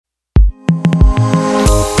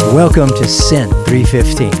Welcome to Sin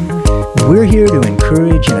 315. We're here to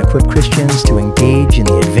encourage and equip Christians to engage in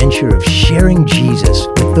the adventure of sharing Jesus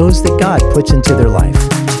with those that God puts into their life.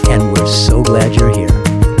 And we're so glad you're here.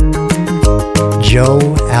 Joe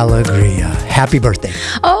Alegria, happy birthday.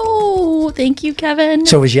 Oh, thank you, Kevin.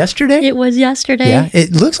 So it was yesterday? It was yesterday. Yeah,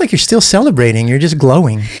 it looks like you're still celebrating. You're just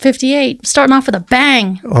glowing. 58, starting off with a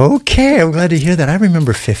bang. Okay, I'm glad to hear that. I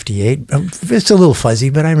remember 58. It's a little fuzzy,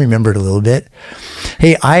 but I remember it a little bit.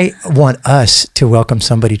 Hey, I want us to welcome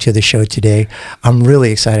somebody to the show today. I'm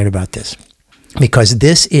really excited about this because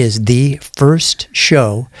this is the first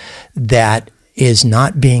show that is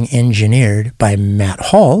not being engineered by Matt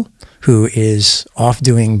Hall, who is off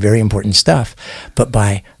doing very important stuff, but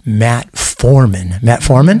by Matt Foreman. Matt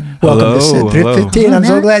Foreman, welcome to Sin 315. I'm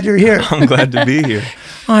so glad you're here. I'm glad to be here.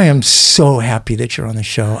 I am so happy that you're on the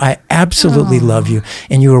show. I absolutely love you.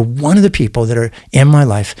 And you are one of the people that are in my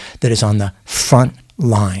life that is on the front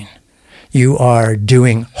line. You are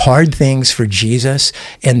doing hard things for Jesus.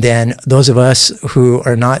 And then those of us who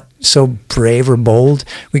are not so brave or bold,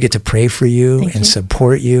 we get to pray for you and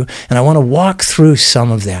support you. And I want to walk through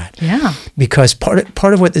some of that. Yeah. Because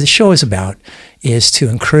part of what the show is about is to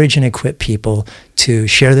encourage and equip people to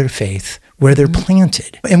share their faith where they're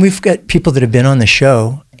planted. And we've got people that have been on the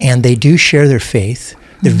show and they do share their faith.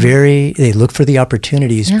 They look for the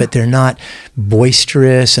opportunities, but they're not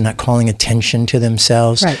boisterous and not calling attention to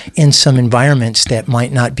themselves in some environments that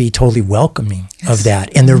might not be totally welcoming of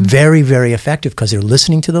that. And they're very, very effective because they're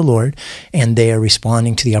listening to the Lord and they are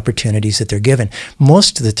responding to the opportunities that they're given.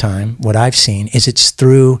 Most of the time, what I've seen is it's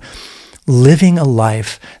through living a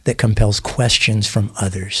life that compels questions from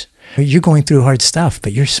others. You're going through hard stuff,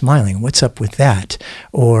 but you're smiling. What's up with that?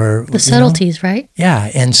 Or the subtleties, right? Yeah.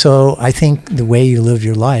 And so I think the way you live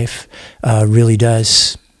your life really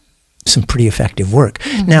does some pretty effective work.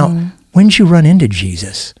 Now, when did you run into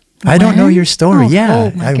Jesus? I don't know your story.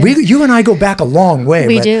 You and I go back a long way.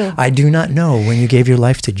 We but do. I do not know when you gave your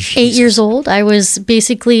life to Jesus. 8 years old. I was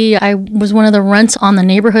one of the runts on the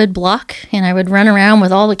neighborhood block, and I would run around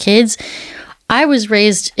with all the kids. I was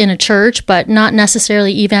raised in a church, but not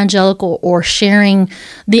necessarily evangelical or sharing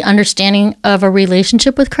the understanding of a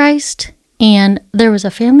relationship with Christ. And there was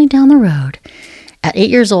a family down the road. At 8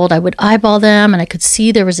 years old, I would eyeball them, and I could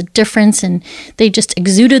see there was a difference, and they just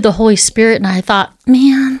exuded the Holy Spirit. And I thought,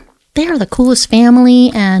 man, they are the coolest family.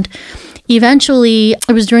 And eventually,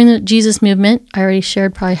 it was during the Jesus movement. I already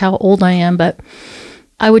shared probably how old I am, but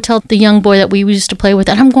I would tell the young boy that we used to play with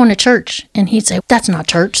that I'm going to church. And he'd say, that's not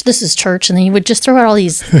church. This is church. And then he would just throw out all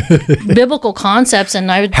these biblical concepts.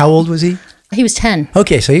 And I would. How old was he? He was 10.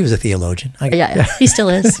 Okay, so he was a theologian. Yeah, he still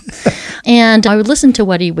is. And I would listen to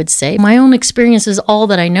what he would say. My own experience is all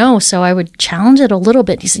that I know. So I would challenge it a little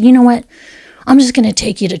bit. He said, you know what? I'm just going to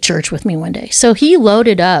take you to church with me one day. So he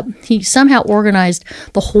loaded up. He somehow organized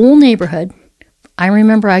the whole neighborhood. I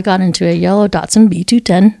remember I got into a yellow Datsun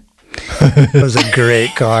B210. It was a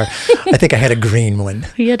great car. I think I had a green one.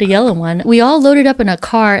 He had a yellow one. We all loaded up in a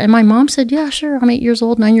car, and my mom said, yeah, sure, I'm 8 years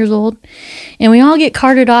old, 9 years old. And we all get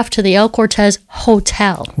carted off to the El Cortez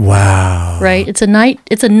Hotel. Wow. Right? It's a night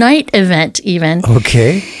event even.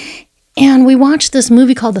 Okay. And we watched this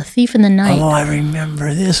movie called The Thief in the Night. Oh, I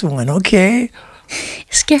remember this one. Okay.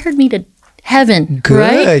 It scared me to heaven. Good.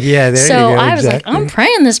 Right? Yeah, there you so go. I was like, I'm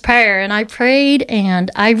praying this prayer. And I prayed,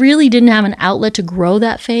 and I really didn't have an outlet to grow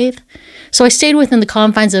that faith. So I stayed within the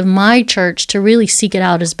confines of my church to really seek it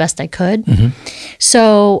out as best I could.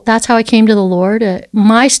 So that's how I came to the Lord.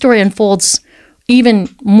 My story unfolds even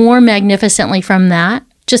more magnificently from that,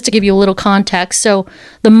 just to give you a little context. So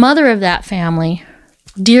the mother of that family,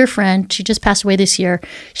 dear friend, she just passed away this year.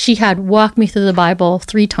 She had walked me through the Bible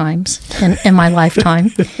 3 times in my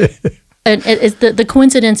lifetime. And the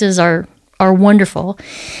coincidences are wonderful.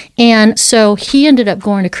 And so he ended up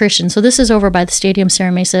going to Christian. So this is over by the Stadium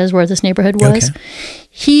Sierra Mesa, is where this neighborhood was. Okay.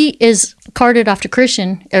 He is carted off to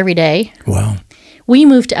Christian every day. Wow. We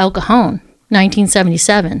moved to El Cajon,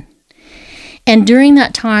 1977. And during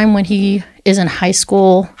that time when he is in high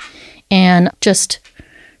school and just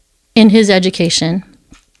in his education,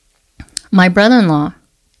 my brother-in-law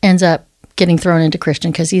ends up getting thrown into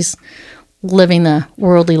Christian because he's living the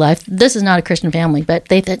worldly life. This is not a Christian family, but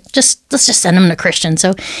they thought, let's just send him to Christian.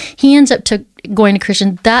 So he ends up going to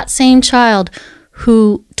Christian. That same child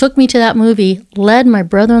who took me to that movie led my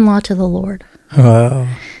brother-in-law to the Lord. Wow.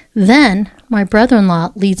 Then my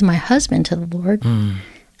brother-in-law leads my husband to the Lord.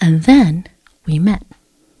 And then we met.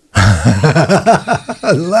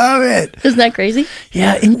 I love it. Isn't that crazy?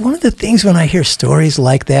 Yeah. And one of the things when I hear stories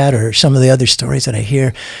like that, or some of the other stories that I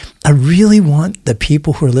hear, I really want the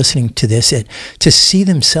people who are listening to this to see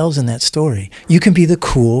themselves in that story. You can be the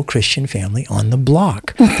cool Christian family on the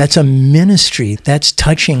block. That's a ministry. That's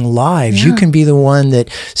touching lives. You can be the one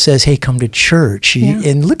that says, hey, come to church.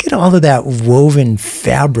 And look at all of that woven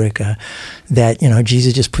fabric that,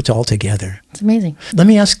 Jesus just puts all together. It's amazing. Let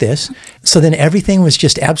me ask this. So then everything was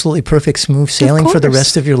just absolutely perfect, smooth sailing for the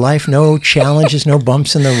rest of your life? No challenges, no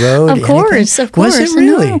bumps in the road? Of course. Was it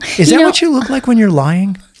really? No. Is that what you look like when you're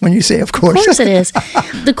lying? When you say, of course? Of course it is.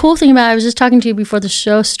 The cool thing about it, I was just talking to you before the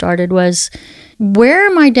show started, was where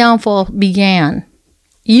my downfall began.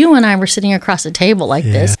 You and I were sitting across a table like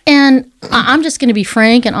this. And I'm just going to be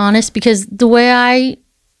frank and honest, because the way I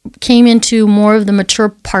came into more of the mature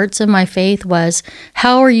parts of my faith was,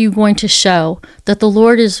 how are you going to show that the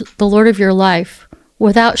Lord is the Lord of your life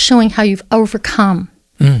without showing how you've overcome?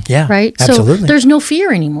 Right? Absolutely. So there's no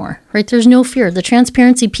fear anymore, right? There's no fear. The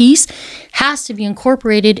transparency piece has to be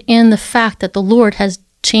incorporated in the fact that the Lord has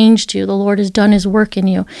changed you. The Lord has done his work in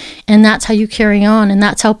you. And that's how you carry on. And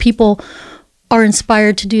that's how people are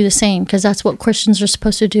inspired to do the same, because that's what Christians are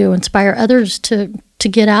supposed to do, inspire others to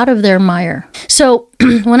get out of their mire. So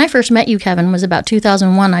when I first met you, Kevin, was about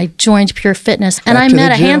 2001. I joined Pure Fitness, and I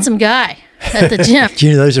met a handsome guy at the gym.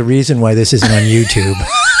 There's a reason why this isn't on YouTube.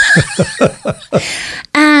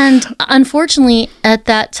 And unfortunately, at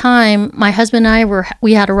that time, my husband and I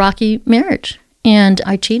we had a rocky marriage, and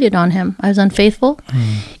I cheated on him. I was unfaithful,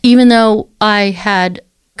 even though I had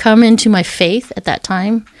come into my faith at that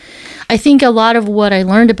time. I think a lot of what I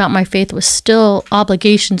learned about my faith was still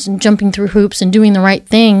obligations and jumping through hoops and doing the right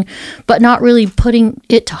thing, but not really putting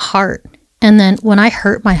it to heart. And then when I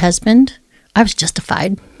hurt my husband, I was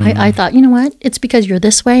justified. I thought, you know what? It's because you're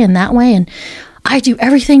this way and that way, and I do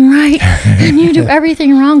everything right and you do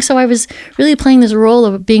everything wrong. So I was really playing this role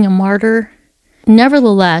of being a martyr.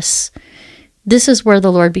 Nevertheless, this is where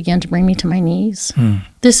the Lord began to bring me to my knees.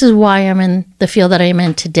 This is why I'm in the field that I am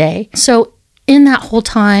in today. So in that whole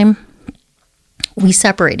time, we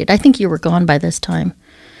separated. I think you were gone by this time.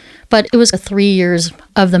 But it was 3 years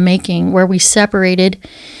of the making where we separated.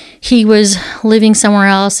 He was living somewhere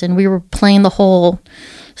else, and we were playing the whole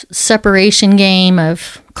separation game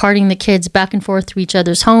of carting the kids back and forth to each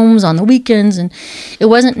other's homes on the weekends. And it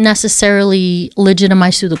wasn't necessarily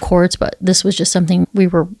legitimized through the courts, but this was just something we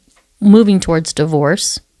were moving towards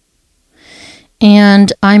divorce.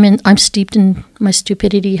 And I'm steeped in my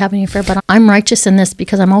stupidity, having an affair, but I'm righteous in this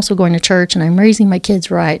because I'm also going to church and I'm raising my kids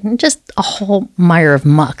right, and just a whole mire of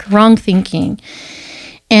muck, wrong thinking.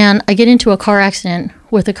 And I get into a car accident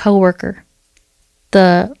with a coworker.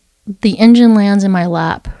 The engine lands in my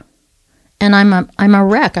lap, and I'm a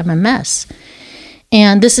wreck. I'm a mess.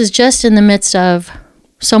 And this is just in the midst of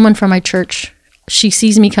someone from my church. She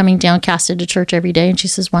sees me coming downcasted to church every day, and she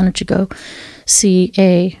says, "Why don't you go see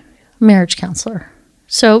a marriage counselor?"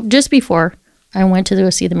 So just before I went to go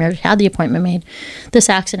see the marriage, had the appointment made, this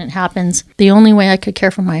accident happens. The only way I could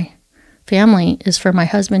care for my family is for my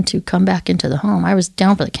husband to come back into the home. I was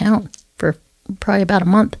down for the count for probably about a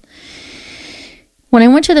month. When I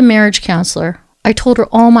went to the marriage counselor, I told her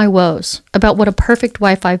all my woes about what a perfect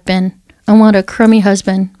wife I've been and what a crummy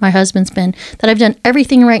husband my husband's been, that I've done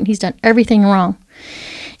everything right and he's done everything wrong.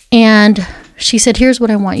 And she said, "Here's what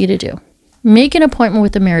I want you to do. Make an appointment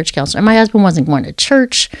with the marriage counselor." And my husband wasn't going to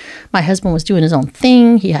church. My husband was doing his own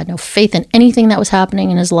thing. He had no faith in anything that was happening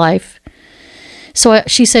in his life. So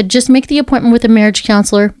she said, just make the appointment with the marriage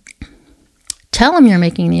counselor. Tell him you're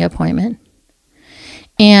making the appointment.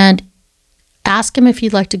 And ask him if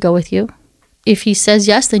he'd like to go with you. If he says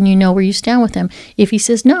yes, then you know where you stand with him. If he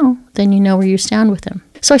says no, then you know where you stand with him.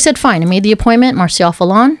 So I said, fine. I made the appointment. Martial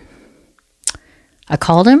Fallon. I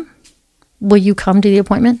called him. Will you come to the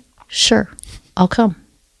appointment? Sure, I'll come.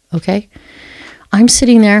 Okay. I'm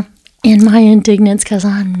sitting there in my indignance because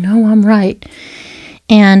I know I'm right.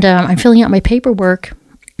 And I'm filling out my paperwork.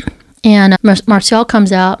 And Martial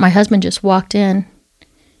comes out. My husband just walked in.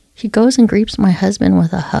 He goes and greets my husband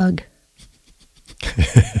with a hug.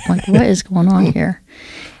 I'm like, what is going on here?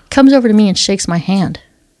 Comes over to me and shakes my hand.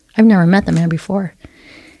 I've never met the man before.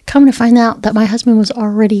 Come to find out that my husband was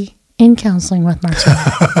already in counseling with Martial.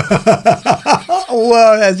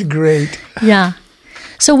 Wow, that's great. Yeah.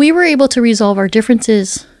 So we were able to resolve our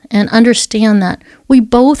differences and understand that we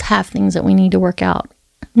both have things that we need to work out.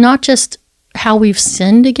 Not just how we've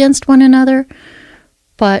sinned against one another,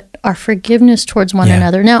 but our forgiveness towards one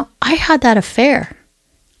another. Now, I had that affair.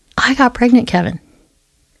 I got pregnant, Kevin,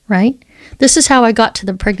 right? This is how I got to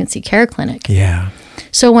the pregnancy care clinic. Yeah.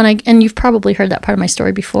 So and you've probably heard that part of my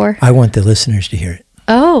story before. I want the listeners to hear it.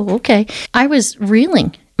 Oh, okay. I was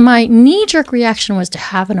reeling. My knee-jerk reaction was to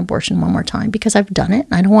have an abortion one more time because I've done it.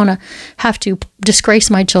 I don't want to have to disgrace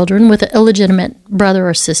my children with an illegitimate brother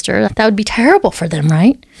or sister. That would be terrible for them,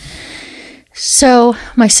 right? So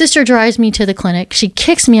my sister drives me to the clinic. She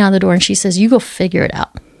kicks me out of the door and she says, you go figure it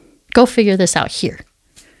out. Go figure this out here.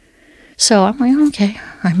 So I'm like, okay,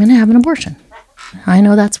 I'm going to have an abortion. I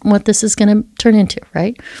know that's what this is going to turn into,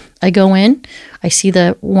 right? I go in, I see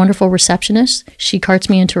the wonderful receptionist. She carts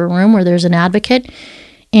me into a room where there's an advocate,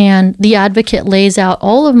 and the advocate lays out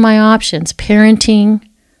all of my options: parenting,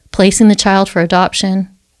 placing the child for adoption,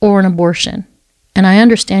 or an abortion. And I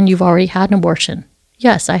understand you've already had an abortion.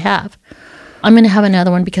 Yes, I have. I'm going to have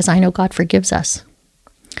another one because I know God forgives us.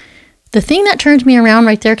 The thing that turned me around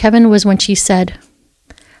right there, Kevin, was when she said,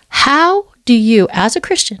 how do you, as a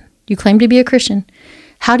Christian, you claim to be a Christian,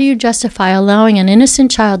 how do you justify allowing an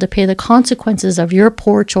innocent child to pay the consequences of your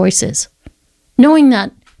poor choices? Knowing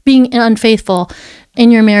that being unfaithful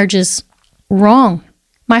in your marriage is wrong.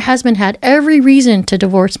 My husband had every reason to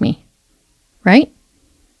divorce me, right?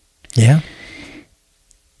 Yeah.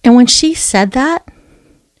 And when she said that,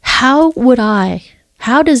 how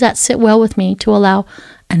does that sit well with me to allow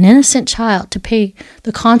an innocent child to pay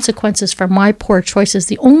the consequences for my poor choices?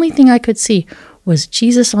 The only thing I could see was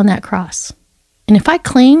Jesus on that cross. And if I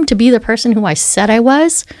claimed to be the person who I said I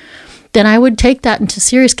was, then I would take that into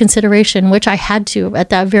serious consideration, which I had to at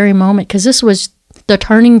that very moment, because this was the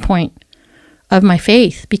turning point of my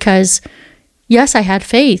faith. Because yes, I had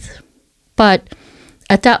faith, but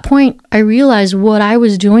at that point, I realized what I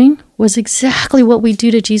was doing was exactly what we do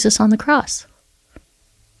to Jesus on the cross.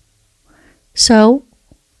 So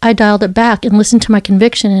I dialed it back and listened to my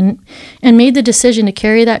conviction and made the decision to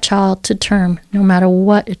carry that child to term, no matter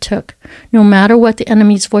what it took, no matter what the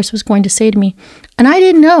enemy's voice was going to say to me. And I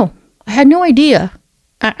didn't know. I had no idea.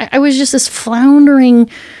 I was just this floundering,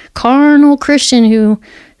 carnal Christian who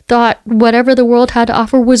thought whatever the world had to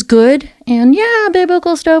offer was good. And yeah,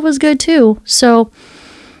 biblical stuff was good too. So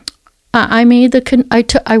I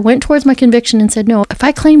went towards my conviction and said, no, if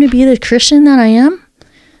I claim to be the Christian that I am,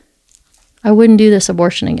 I wouldn't do this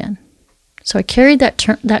abortion again. So I carried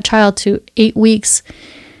that child to 8 weeks,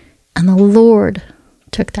 and the Lord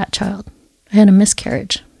took that child. I had a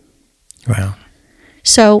miscarriage. Wow.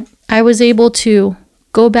 So I was able to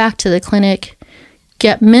go back to the clinic,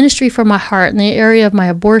 get ministry from my heart in the area of my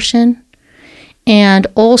abortion, and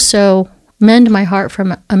also mend my heart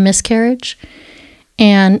from a miscarriage.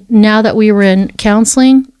 And now that we were in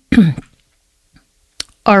counseling,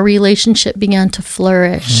 our relationship began to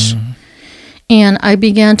flourish. Mm. And I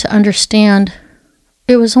began to understand,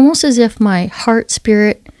 it was almost as if my heart,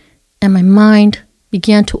 spirit, and my mind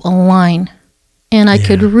began to align. And I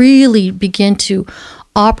could really begin to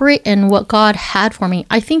operate in what God had for me.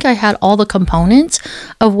 I think I had all the components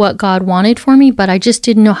of what God wanted for me, but I just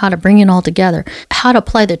didn't know how to bring it all together. How to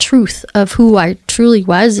apply the truth of who I truly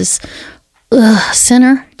was, this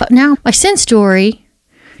sinner. But now my sin story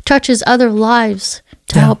touches other lives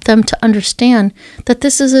to help them to understand that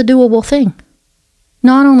this is a doable thing.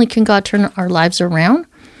 Not only can God turn our lives around,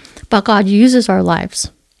 but God uses our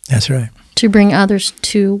lives. That's right. To bring others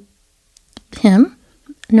to Him,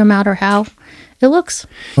 no matter how it looks.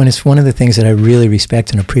 And it's one of the things that I really respect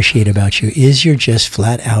and appreciate about you is your just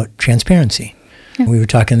flat out transparency. Yeah. We were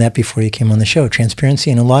talking that before you came on the show. Transparency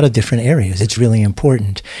in a lot of different areas. It's really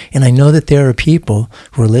important. And I know that there are people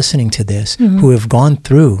who are listening to this who have gone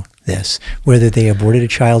through this, whether they aborted a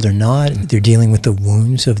child or not, and they're dealing with the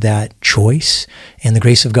wounds of that choice, and the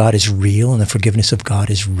grace of God is real and the forgiveness of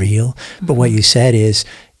God is real. But what you said is,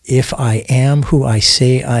 if I am who I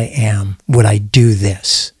say I am, would I do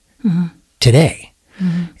this today?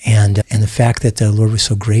 And the fact that the Lord was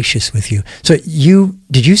so gracious with you. So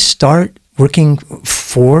did you start working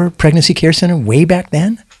for Pregnancy Care Center way back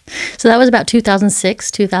then? So that was about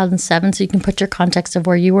 2006, 2007. So you can put your context of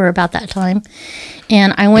where you were about that time.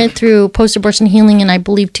 And I went through post-abortion healing in, I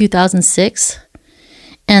believe, 2006.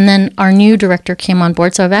 And then our new director came on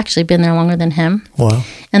board. So I've actually been there longer than him. Wow.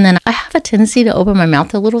 And then I have a tendency to open my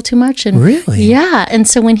mouth a little too much. And really? Yeah. And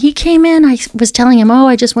so when he came in, I was telling him,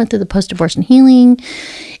 I just went through the post-abortion healing.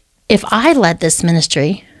 If I led this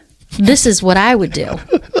ministry, this is what I would do.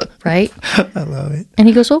 Right? I love it. And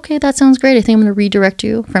he goes, okay, that sounds great. I think I'm going to redirect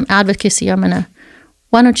you from advocacy.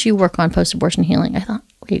 Why don't you work on post-abortion healing? I thought,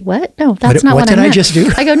 wait, what? No, that's not what I meant. What did I just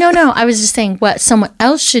do? I go, no, I was just saying what someone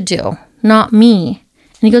else should do, not me.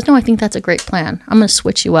 And he goes, no, I think that's a great plan. I'm going to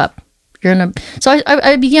switch you up. So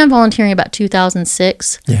I began volunteering about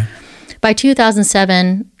 2006. Yeah. By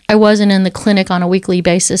 2007, I wasn't in the clinic on a weekly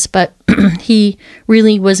basis, but he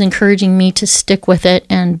really was encouraging me to stick with it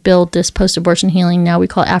and build this post-abortion healing, now we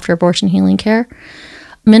call it after-abortion healing care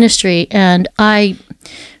ministry. And by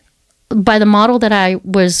the model that I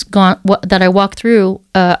walked through,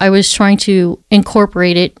 I was trying to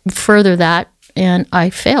incorporate it, further that, and I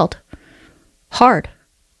failed hard,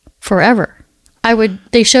 forever.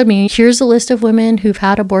 They showed me, here's a list of women who've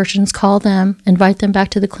had abortions, call them, invite them back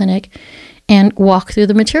to the clinic, and walk through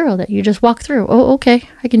the material that you just walked through. Oh, okay,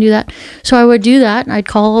 I can do that. So I would do that, and I'd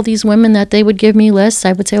call all these women that they would give me lists.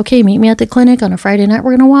 I would say, okay, meet me at the clinic on a Friday night.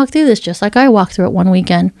 We're going to walk through this just like I walked through it one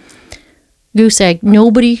weekend. Goose egg.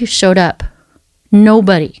 Nobody showed up.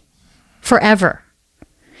 Nobody. Forever.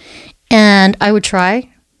 And I would try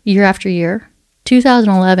year after year.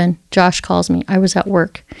 2011, Josh calls me. I was at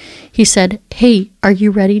work. He said, hey, are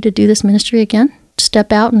you ready to do this ministry again?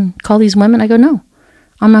 Step out and call these women? I go, no,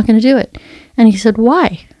 I'm not going to do it. And he said,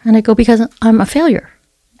 why? And I go, because I'm a failure.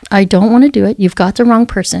 I don't want to do it. You've got the wrong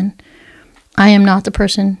person. I am not the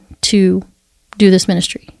person to do this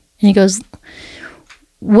ministry. And he goes,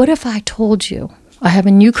 what if I told you I have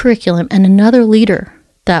a new curriculum and another leader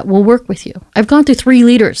that will work with you? I've gone through 3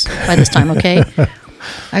 leaders by this time, okay?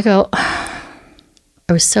 I go,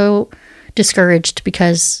 I was so discouraged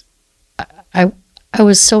because I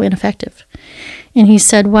was so ineffective. And he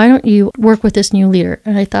said, why don't you work with this new leader?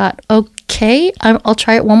 And I thought, okay, I'll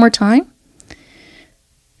try it one more time.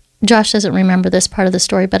 Josh doesn't remember this part of the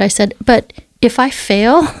story, but I said, but if I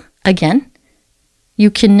fail again,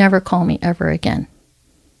 you can never call me ever again.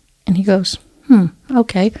 And he goes,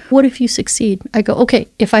 okay. What if you succeed? I go, okay,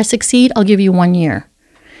 if I succeed, I'll give you 1 year.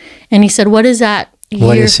 And he said, what is that?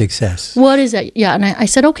 What is success? What is that? Yeah. And I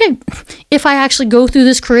said, okay, if I actually go through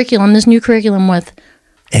this curriculum, this new curriculum with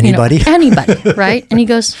anybody, anybody, right? And he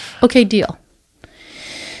goes, okay, deal.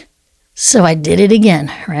 So I did it again,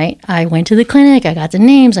 right? I went to the clinic. I got the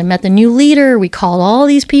names. I met the new leader. We called all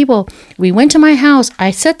these people. We went to my house.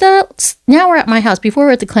 Now we're at my house. Before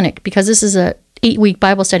we're at the clinic, because this is a 8-week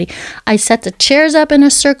Bible study. I set the chairs up in a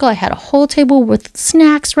circle. I had a whole table with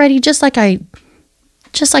snacks ready, just like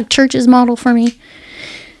church's model for me.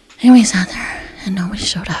 And we sat there and nobody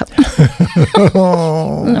showed up.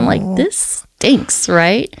 And I'm like, this stinks,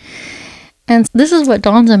 right? And this is what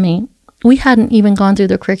dawns on me. We hadn't even gone through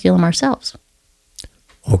the curriculum ourselves.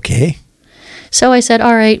 Okay. So I said,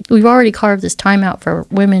 all right, we've already carved this time out for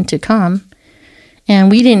women to come,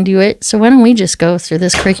 and we didn't do it. So why don't we just go through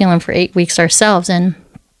this curriculum for 8 weeks ourselves? And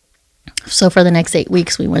so for the next 8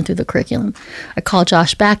 weeks, we went through the curriculum. I call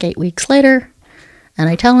Josh back 8 weeks later, and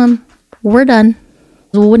I tell him, we're done.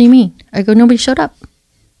 Well, what do you mean? I go, nobody showed up.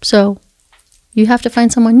 So you have to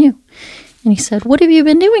find someone new. And he said, what have you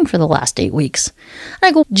been doing for the last 8 weeks? And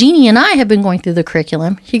I go, Jeannie and I have been going through the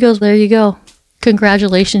curriculum. He goes, there you go.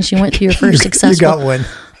 Congratulations, you went through your first successful. You got one.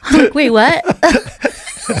 I'm like, wait, what?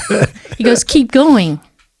 He goes, keep going.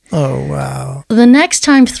 Oh, wow. The next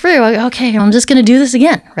time through, I go, okay, I'm just going to do this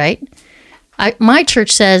again, right? My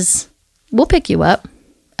church says, we'll pick you up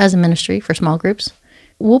as a ministry for small groups.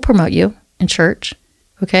 We'll promote you in church,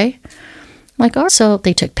 okay? I'm like, all right. So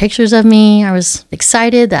they took pictures of me. I was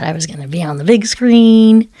excited that I was going to be on the big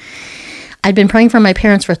screen. I'd been praying for my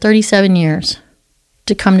parents for 37 years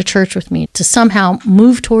to come to church with me, to somehow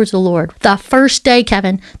move towards the Lord. The first day,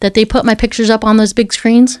 Kevin, that they put my pictures up on those big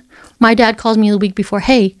screens, my dad calls me the week before,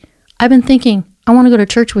 hey, I've been thinking, I want to go to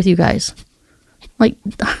church with you guys. Like,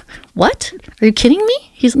 what? Are you kidding me?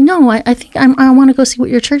 He's, no, I think I want to go see what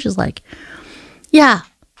your church is like. Yeah.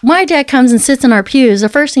 My dad comes and sits in our pews. The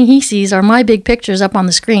first thing he sees are my big pictures up on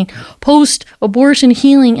the screen, post-abortion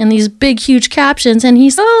healing, and these big, huge captions. And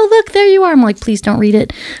he's, oh, look, there you are. I'm like, please don't read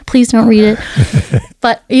it. Please don't read it.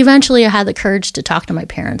 But eventually I had the courage to talk to my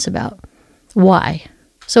parents about why.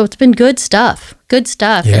 So it's been good stuff. Good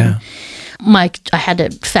stuff. Yeah. And I had to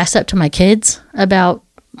fess up to my kids about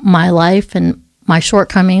my life and my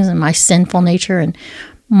shortcomings and my sinful nature. And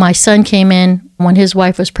my son came in when his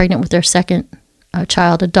wife was pregnant with their second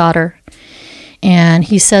child, a daughter, and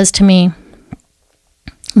he says to me,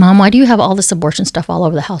 Mom, why do you have all this abortion stuff all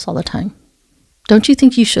over the house all the time? Don't you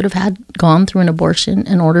think you should have gone through an abortion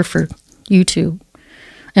in order for you to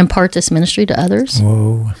impart this ministry to others?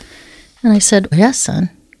 Whoa. And I said, yes, son.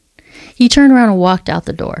 He turned around and walked out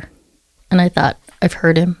the door, and I thought, I've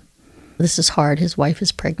heard him. This is hard. His wife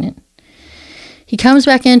is pregnant. He comes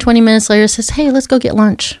back in 20 minutes later and says, hey, let's go get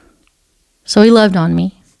lunch. So he loved on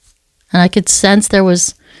me. And I could sense there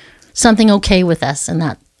was something okay with us in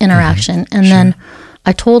that interaction. And then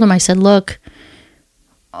I told him, I said, look,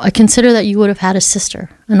 I consider that you would have had a sister,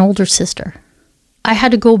 an older sister. I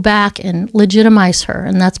had to go back and legitimize her.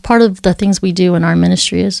 And that's part of the things we do in our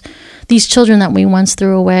ministry is these children that we once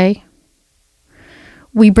threw away,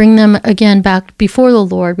 we bring them again back before the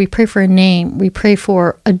Lord. We pray for a name. We pray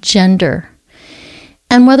for a gender.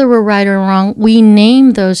 And whether we're right or wrong, we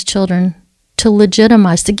name those children to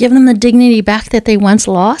legitimize, to give them the dignity back that they once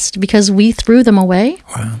lost because we threw them away.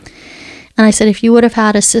 Wow. And I said, if you would have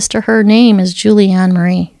had a sister, her name is Julie Ann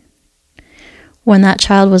Marie. When that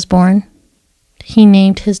child was born, he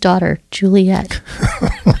named his daughter Juliet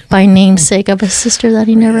by namesake of a sister that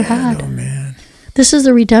he never had. Oh, man. This is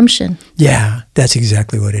the redemption. Yeah, that's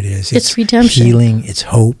exactly what it is. It's redemption. Healing, it's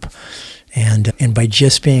hope. And by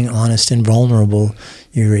just being honest and vulnerable,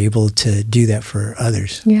 you're able to do that for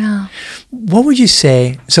others. Yeah. What would you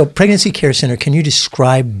say? So Pregnancy Care Center, can you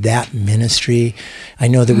describe that ministry? I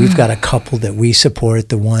know that we've got a couple that we support.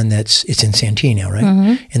 The one it's in Santee now, right?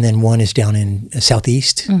 Mm-hmm. And then one is down in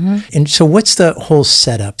Southeast. Mm-hmm. And so what's the whole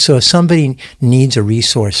setup? So if somebody needs a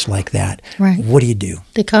resource like that, right, what do you do?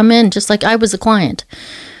 They come in just like I was a client.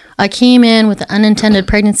 I came in with an unintended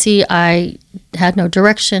pregnancy. I had no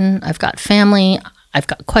direction. I've got family. I've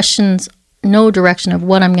got questions, no direction of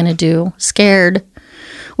what I'm going to do, scared,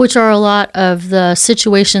 which are a lot of the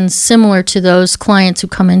situations similar to those clients who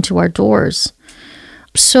come into our doors.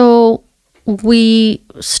 So we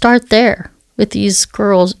start there with these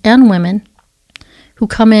girls and women who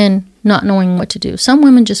come in not knowing what to do. Some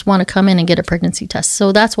women just want to come in and get a pregnancy test.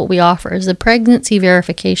 So that's what we offer is the pregnancy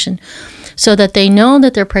verification so that they know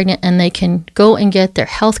that they're pregnant and they can go and get their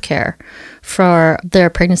health care for their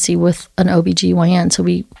pregnancy with an OBGYN. So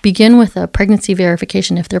we begin with a pregnancy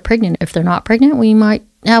verification if they're pregnant. If they're not pregnant, we might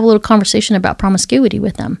have a little conversation about promiscuity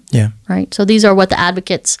with them. Yeah. Right? So these are what the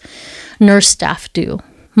advocates, nurse staff do.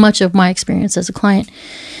 Much of my experience as a client.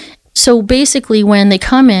 So basically when they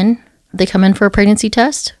come in for a pregnancy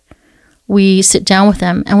test. We sit down with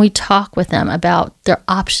them and we talk with them about their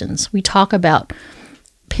options. We talk about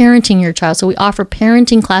parenting your child. So we offer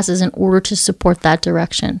parenting classes in order to support that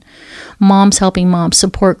direction. Moms helping moms,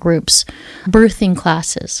 support groups, birthing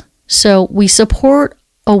classes. So we support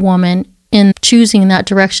a woman in choosing that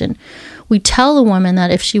direction. We tell the woman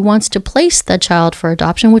that if she wants to place the child for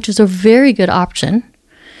adoption, which is a very good option,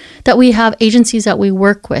 that we have agencies that we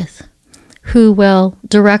work with who will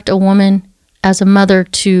direct a woman as a mother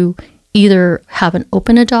to either have an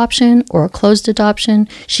open adoption or a closed adoption.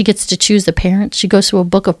 She gets to choose the parents. She goes through a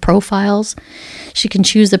book of profiles. She can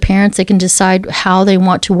choose the parents. They can decide how they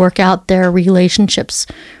want to work out their relationships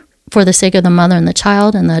for the sake of the mother and the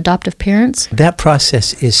child and the adoptive parents. That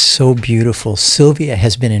process is so beautiful. Sylvia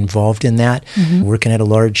has been involved in that, working at a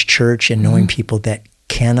large church and knowing people that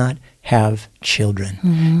cannot have children,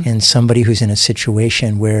 and somebody who's in a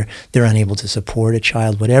situation where they're unable to support a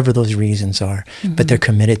child, whatever those reasons are, but they're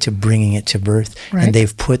committed to bringing it to birth, and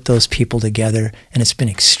they've put those people together, and it's been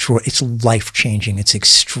it's life-changing, it's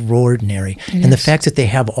extraordinary. And the fact that they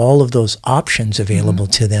have all of those options available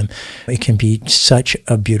to them, it can be such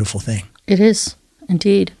a beautiful thing. It is,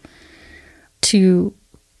 indeed. To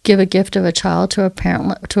give a gift of a child to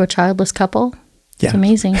a childless couple, it's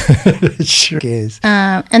amazing. It sure is.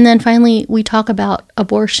 And then finally, we talk about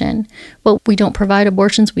abortion. But we don't provide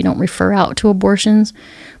abortions. We don't refer out to abortions.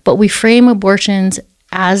 But we frame abortions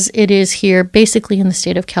as it is here, basically in the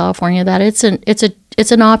state of California, that it's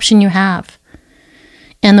an option you have.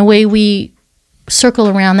 And the way we circle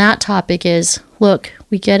around that topic is, look,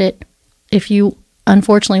 we get it. If you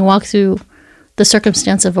unfortunately walk through the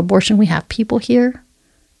circumstance of abortion, we have people here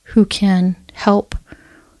who can help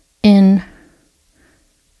in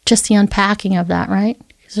just the unpacking of that, right?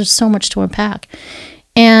 Because there's so much to unpack.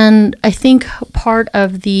 And I think part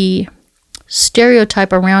of the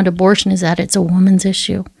stereotype around abortion is that it's a woman's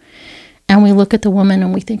issue. And we look at the woman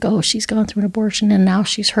and we think, oh, she's gone through an abortion and now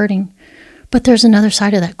she's hurting. But there's another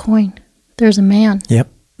side of that coin. There's a man. Yep.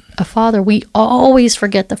 A father. We always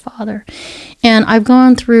forget the father. And I've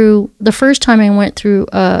gone through, the first time I went through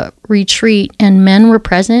a retreat and men were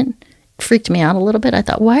present, it freaked me out a little bit. I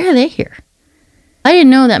thought, why are they here? I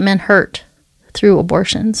didn't know that men hurt through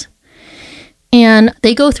abortions. And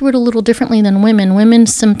they go through it a little differently than women. Women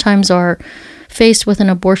sometimes are faced with an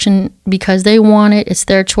abortion because they want it, it's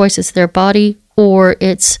their choice, it's their body, or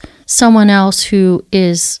it's someone else who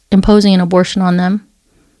is imposing an abortion on them,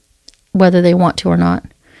 whether they want to or not.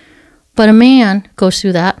 But a man goes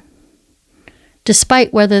through that,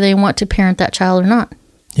 despite whether they want to parent that child or not.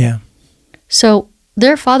 Yeah. So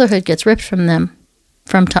their fatherhood gets ripped from them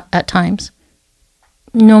at times.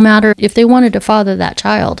 No matter if they wanted to father that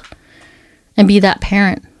child and be that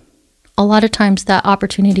parent, a lot of times that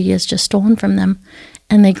opportunity is just stolen from them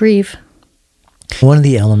and they grieve. One of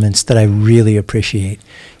the elements that I really appreciate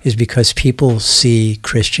is because people see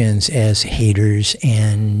Christians as haters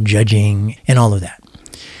and judging and all of that.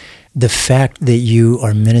 The fact that you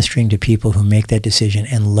are ministering to people who make that decision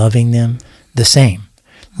and loving them the same,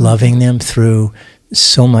 loving them through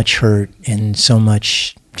so much hurt and so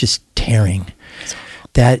much just tearing,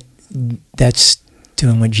 that's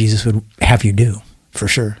doing what Jesus would have you do, for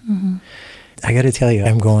sure. Mm-hmm. I got to tell you,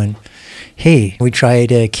 I'm going, hey, we try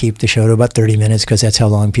to keep the show to about 30 minutes because that's how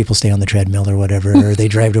long people stay on the treadmill or whatever, or they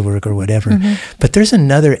drive to work or whatever. Mm-hmm. But there's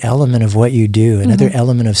another element of what you do, another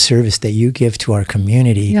element of service that you give to our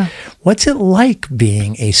community. Yeah. What's it like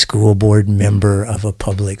being a school board member of a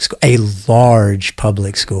public school, a large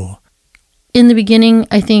public school? In the beginning,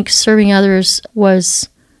 I think serving others was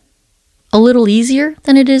a little easier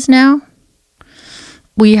than it is now.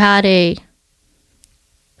 We had a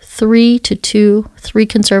 3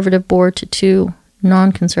 conservative board to 2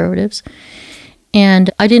 non-conservatives.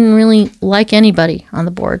 And I didn't really like anybody on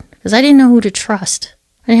the board because I didn't know who to trust.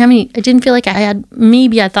 I didn't feel like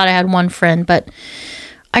maybe I thought I had one friend, but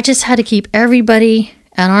I just had to keep everybody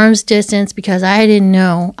at arm's distance because I didn't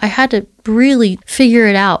know. I had to really figure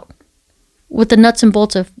it out with the nuts and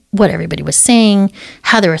bolts of what everybody was saying,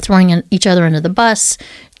 how they were throwing each other under the bus.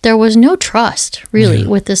 There was no trust, really,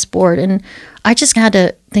 with this board. And I just had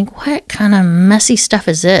to think, what kind of messy stuff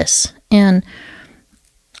is this? And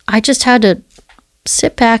I just had to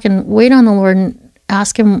sit back and wait on the Lord and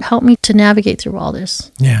ask him, help me to navigate through all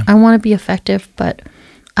this. Yeah. I want to be effective, but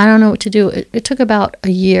I don't know what to do. It took about a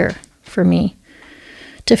year for me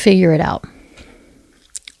to figure it out.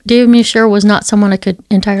 David Michero was not someone I could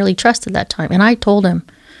entirely trust at that time. And I told him,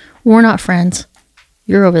 we're not friends.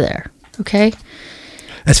 You're over there, okay?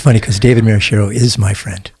 That's funny because David Michero is my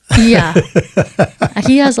friend. Yeah.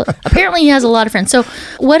 Apparently he has a lot of friends. So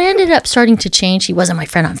what ended up starting to change, he wasn't my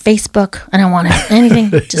friend on Facebook. I don't want to have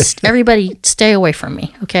anything. Just everybody stay away from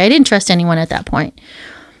me. Okay. I didn't trust anyone at that point.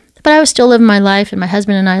 But I was still living my life, and my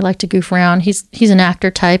husband and I like to goof around. He's an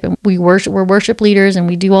actor type, and we're worship leaders, and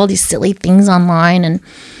we do all these silly things online. And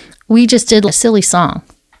we just did a silly song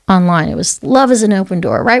online. It was Love is an Open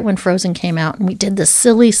Door, right when Frozen came out. And we did this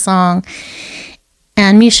silly song.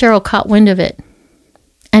 And Michero caught wind of it,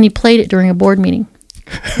 and he played it during a board meeting.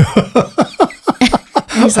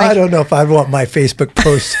 Like, I don't know if I want my Facebook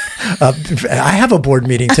post. I have a board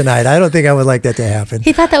meeting tonight. I don't think I would like that to happen.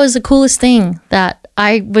 He thought that was the coolest thing, that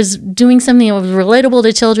I was doing something that was relatable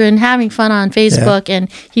to children, having fun on Facebook, and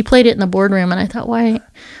he played it in the boardroom. And I thought, why?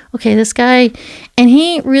 Okay, this guy. And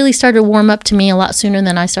he really started to warm up to me a lot sooner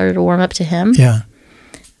than I started to warm up to him. Yeah.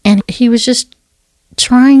 And he was just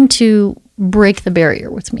trying to break the barrier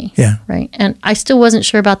with me. Yeah. Right. And I still wasn't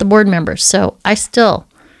sure about the board members. So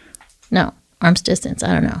no, arm's distance.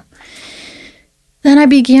 I don't know. Then I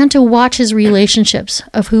began to watch his relationships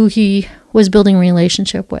of who he was building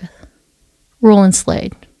relationship with. Roland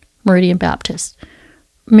Slade, Meridian Baptist,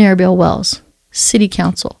 Mayor Bill Wells, City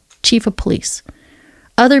Council, Chief of Police,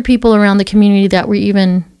 other people around the community that were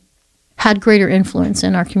even had greater influence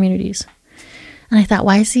in our communities. And I thought,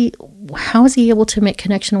 how is he able to make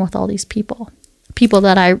connection with all these people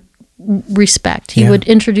that I respect? He would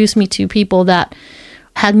introduce me to people that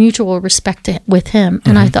had mutual respect with him.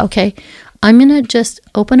 And I thought, okay, I'm going to just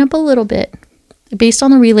open up a little bit based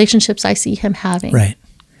on the relationships I see him having. Right.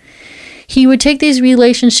 He would take these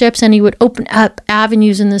relationships and he would open up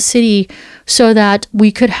avenues in the city so that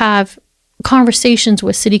we could have conversations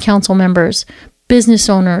with city council members, business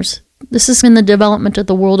owners. This is in the development of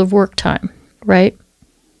the world of work time. Right.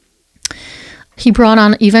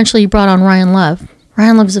 Eventually he brought on Ryan Love.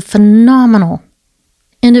 Ryan Love is a phenomenal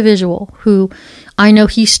individual who I know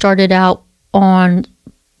he started out on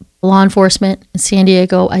law enforcement in San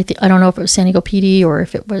Diego. I don't know if it was San Diego PD or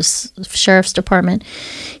if it was Sheriff's Department.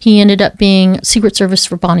 He ended up being Secret Service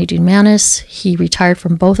for Bonnie Doon Manis. He retired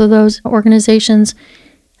from both of those organizations.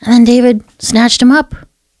 And then David snatched him up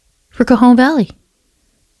for Cajon Valley.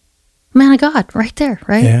 Man of God, right there,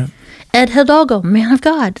 right? Yeah. Ed Hidalgo, man of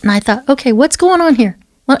God. And I thought, okay, what's going on here?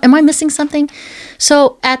 Am I missing something?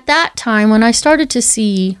 So at that time, when I started to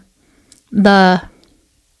see the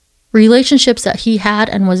relationships that he had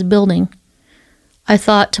and was building, I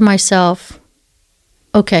thought to myself,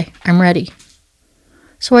 okay, I'm ready.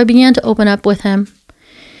 So I began to open up with him.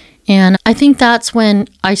 And I think that's when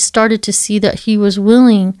I started to see that he was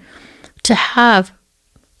willing to have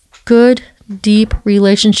good, deep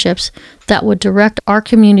relationships that would direct our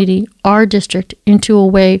community, our district, into a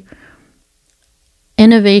way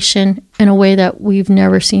innovation in a way that we've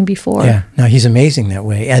never seen before. Yeah, no, he's amazing that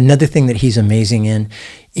way. Another thing that he's amazing in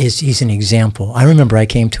is he's an example. I remember I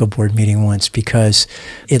came to a board meeting once because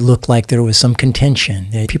it looked like there was some contention.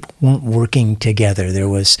 People weren't working together. There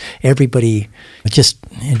was everybody,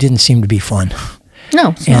 it didn't seem to be fun.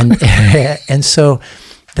 No, it's and not. and so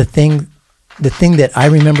the thing that I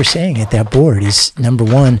remember saying at that board is, number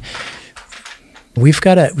one, we've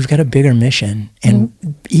got a bigger mission, and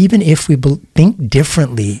even if we think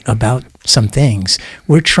differently about some things,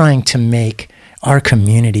 we're trying to make our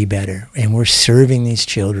community better, and we're serving these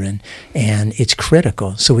children, and it's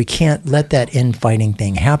critical. So we can't let that infighting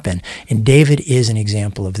thing happen. And David is an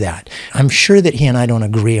example of that. I'm sure that he and I don't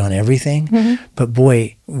agree on everything, but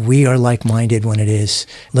boy, we are like-minded when it is,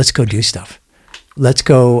 let's go do stuff. Let's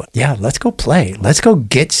go play. Let's go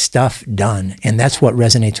get stuff done. And that's what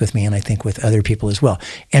resonates with me, and I think with other people as well.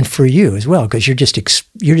 And for you as well, because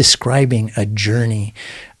you're describing a journey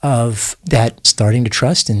of that, starting to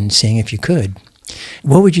trust and seeing if you could.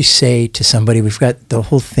 What would you say to somebody? We've got the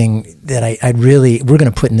whole thing that we're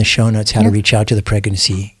going to put in the show notes, how to reach out to the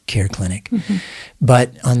Pregnancy Care Clinic.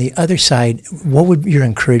 But on the other side, what would your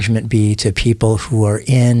encouragement be to people who are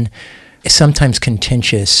in sometimes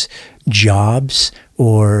contentious jobs?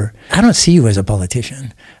 Or I don't see you as a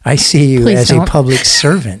politician. I see you as a public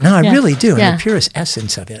servant. No, I really do, in the purest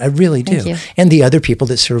essence of it. I really do. Thank you. And the other people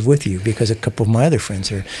that serve with you, because a couple of my other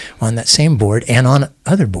friends are on that same board and on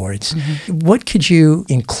other boards. What could you,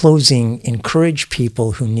 in closing, encourage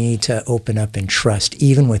people who need to open up and trust,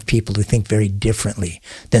 even with people who think very differently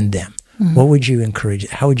than them? What would you encourage?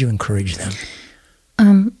 How would you encourage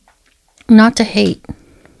them? Not to hate,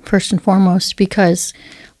 first and foremost, because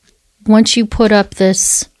once you put up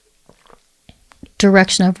this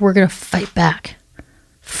direction of we're going to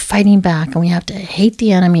fighting back, and we have to hate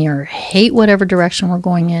the enemy or hate whatever direction we're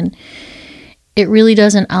going in, it really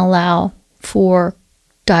doesn't allow for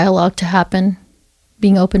dialogue to happen,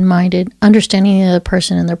 being open-minded, understanding the other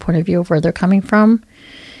person and their point of view of where they're coming from.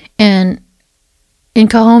 And in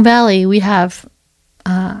Cajon Valley, we have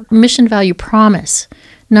mission value promise.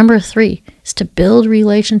 Number 3 is to build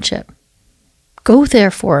relationship. Go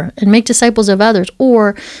therefore and make disciples of others.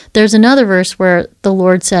 Or there's another verse where the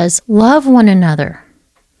Lord says, love one another.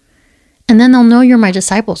 And then they'll know you're my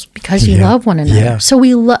disciples because you love one another. Yeah. So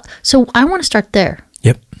so I want to start there.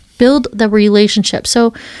 Yep. Build the relationship.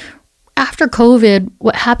 So after COVID,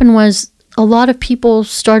 what happened was a lot of people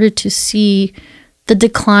started to see the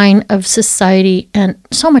decline of society, and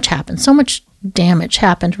so much happened. So much damage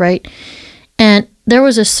happened, right? And there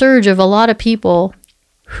was a surge of a lot of people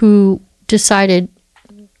who decided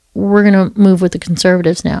we're going to move with the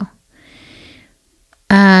conservatives now.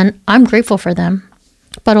 And I'm grateful for them,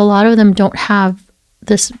 but a lot of them don't have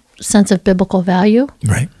this sense of biblical value.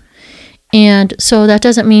 Right. And so that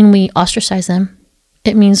doesn't mean we ostracize them.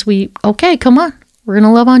 It means okay, come on, we're going to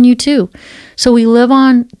love on you too. So we live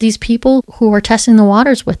on these people who are testing the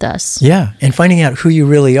waters with us. Yeah, and finding out who you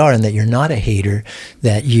really are, and that you're not a hater,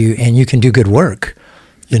 and you can do good work.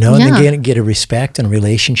 And then get a respect and a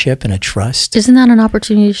relationship and a trust. Isn't that an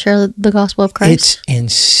opportunity to share the gospel of Christ? It's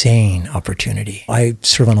insane opportunity. I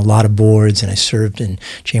serve on a lot of boards, and I served in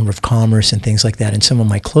Chamber of Commerce and things like that. And some of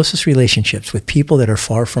my closest relationships with people that are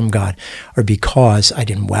far from God are because I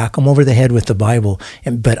didn't whack them over the head with the Bible,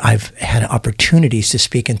 but I've had opportunities to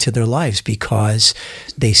speak into their lives because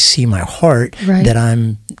they see my heart, that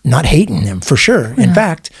I'm not hating them, for sure. Yeah. In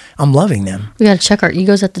fact, I'm loving them. We got to check our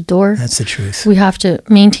egos at the door. That's the truth. We have to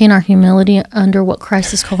maintain our humility under what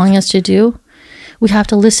Christ is calling us to do. We have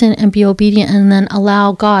to listen and be obedient, and then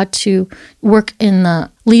allow God to work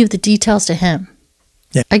leave the details to Him.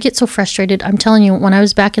 Yeah. I get so frustrated. I'm telling you, when I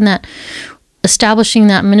was back in establishing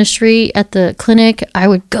that ministry at the clinic, I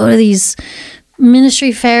would go to these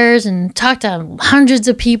ministry fairs and talk to hundreds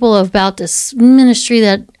of people about this ministry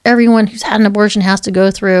that everyone who's had an abortion has to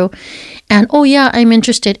go through. And, oh yeah, I'm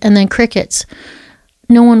interested. And then crickets.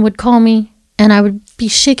 No one would call me. And I would be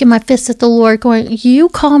shaking my fists at the Lord going, you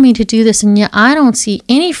call me to do this, and yet I don't see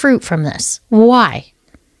any fruit from this. Why?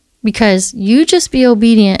 Because you just be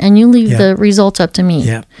obedient and you leave the results up to me.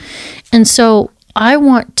 Yeah. And so I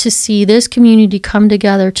want to see this community come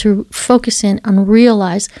together to focus in and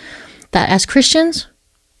realize that as Christians,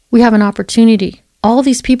 we have an opportunity. All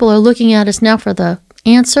these people are looking at us now for the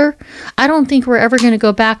answer. I don't think we're ever going to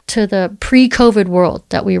go back to the pre-COVID world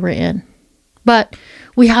that we were in. But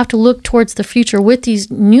we have to look towards the future with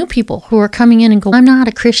these new people who are coming in and go, I'm not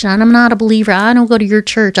a Christian, I'm not a believer, I don't go to your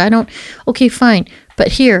church, okay, fine. But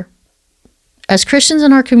here, as Christians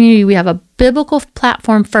in our community, we have a biblical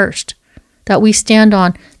platform first that we stand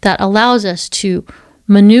on that allows us to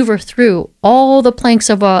maneuver through all the planks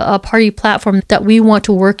of a party platform that we want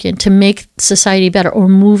to work in to make society better or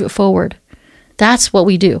move it forward. That's what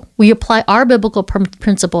we do. We apply our biblical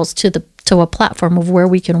principles to a platform of where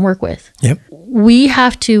we can work with. Yep. We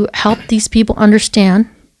have to help these people understand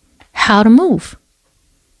how to move.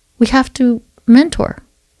 We have to mentor.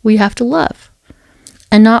 We have to love.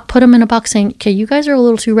 And not put them in a box saying, okay, you guys are a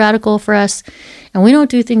little too radical for us, and we don't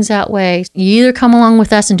do things that way. You either come along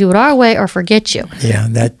with us and do it our way or forget you. Yeah,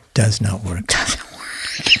 that does not work.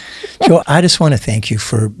 Joe, I just want to thank you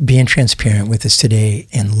for being transparent with us today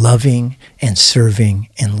and loving and serving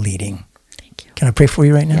and leading. Thank you. Can I pray for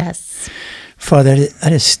you right now? Yes. Father, I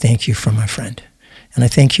just thank you for my friend. And I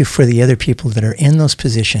thank you for the other people that are in those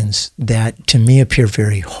positions that to me appear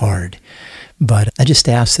very hard. But I just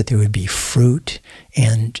ask that there would be fruit,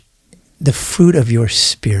 and the fruit of your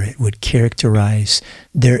Spirit would characterize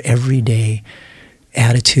their everyday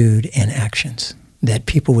attitude and actions, that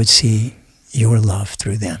people would see your love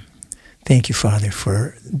through them. Thank you, Father,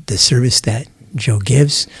 for the service that Jo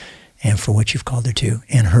gives and for what you've called her to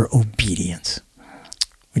and her obedience.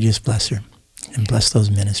 Would you just bless her and bless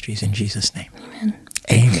those ministries in Jesus' name. Amen.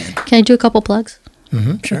 Amen. Can I do a couple plugs?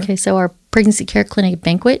 Mm-hmm, sure. Okay, so our Pregnancy Care Clinic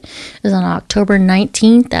banquet is on October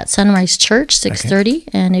 19th at Sunrise Church, 6:30. Okay.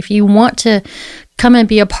 And if you want to come and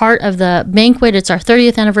be a part of the banquet, it's our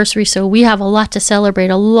 30th anniversary, so we have a lot to celebrate,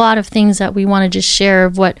 a lot of things that we want to just share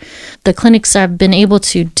of what the clinics have been able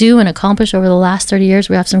to do and accomplish over the last 30 years.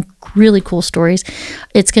 We have some really cool stories.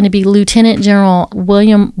 It's going to be Lieutenant General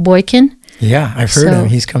William Boykin. Yeah, I've heard him.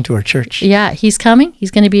 He's come to our church. Yeah, he's coming.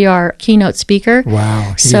 He's going to be our keynote speaker.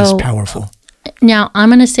 Wow, he is powerful. Now, I'm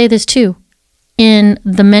going to say this too. In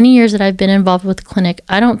the many years that I've been involved with the clinic,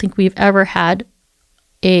 I don't think we've ever had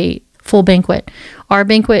a full banquet. Our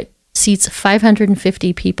banquet seats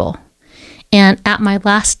 550 people. And at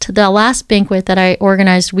the last banquet that I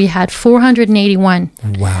organized, we had 481.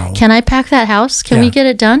 Wow. Can I pack that house? Can we get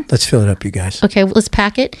it done? Let's fill it up, you guys. Okay, let's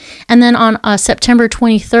pack it. And then on September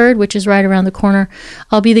 23rd, which is right around the corner,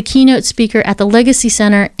 I'll be the keynote speaker at the Legacy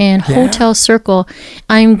Center and Hotel Circle.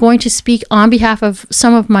 I'm going to speak on behalf of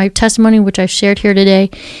some of my testimony, which I've shared here today,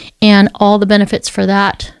 and all the benefits for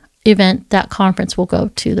that event. That conference will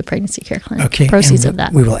go to the Pregnancy Care Clinic. Okay. Proceeds of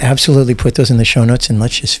that. We will absolutely put those in the show notes, and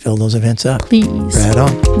let's just fill those events up. Please. Right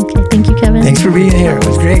on. Okay. Thank you, Kevin. Thanks for being here. It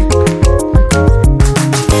was great.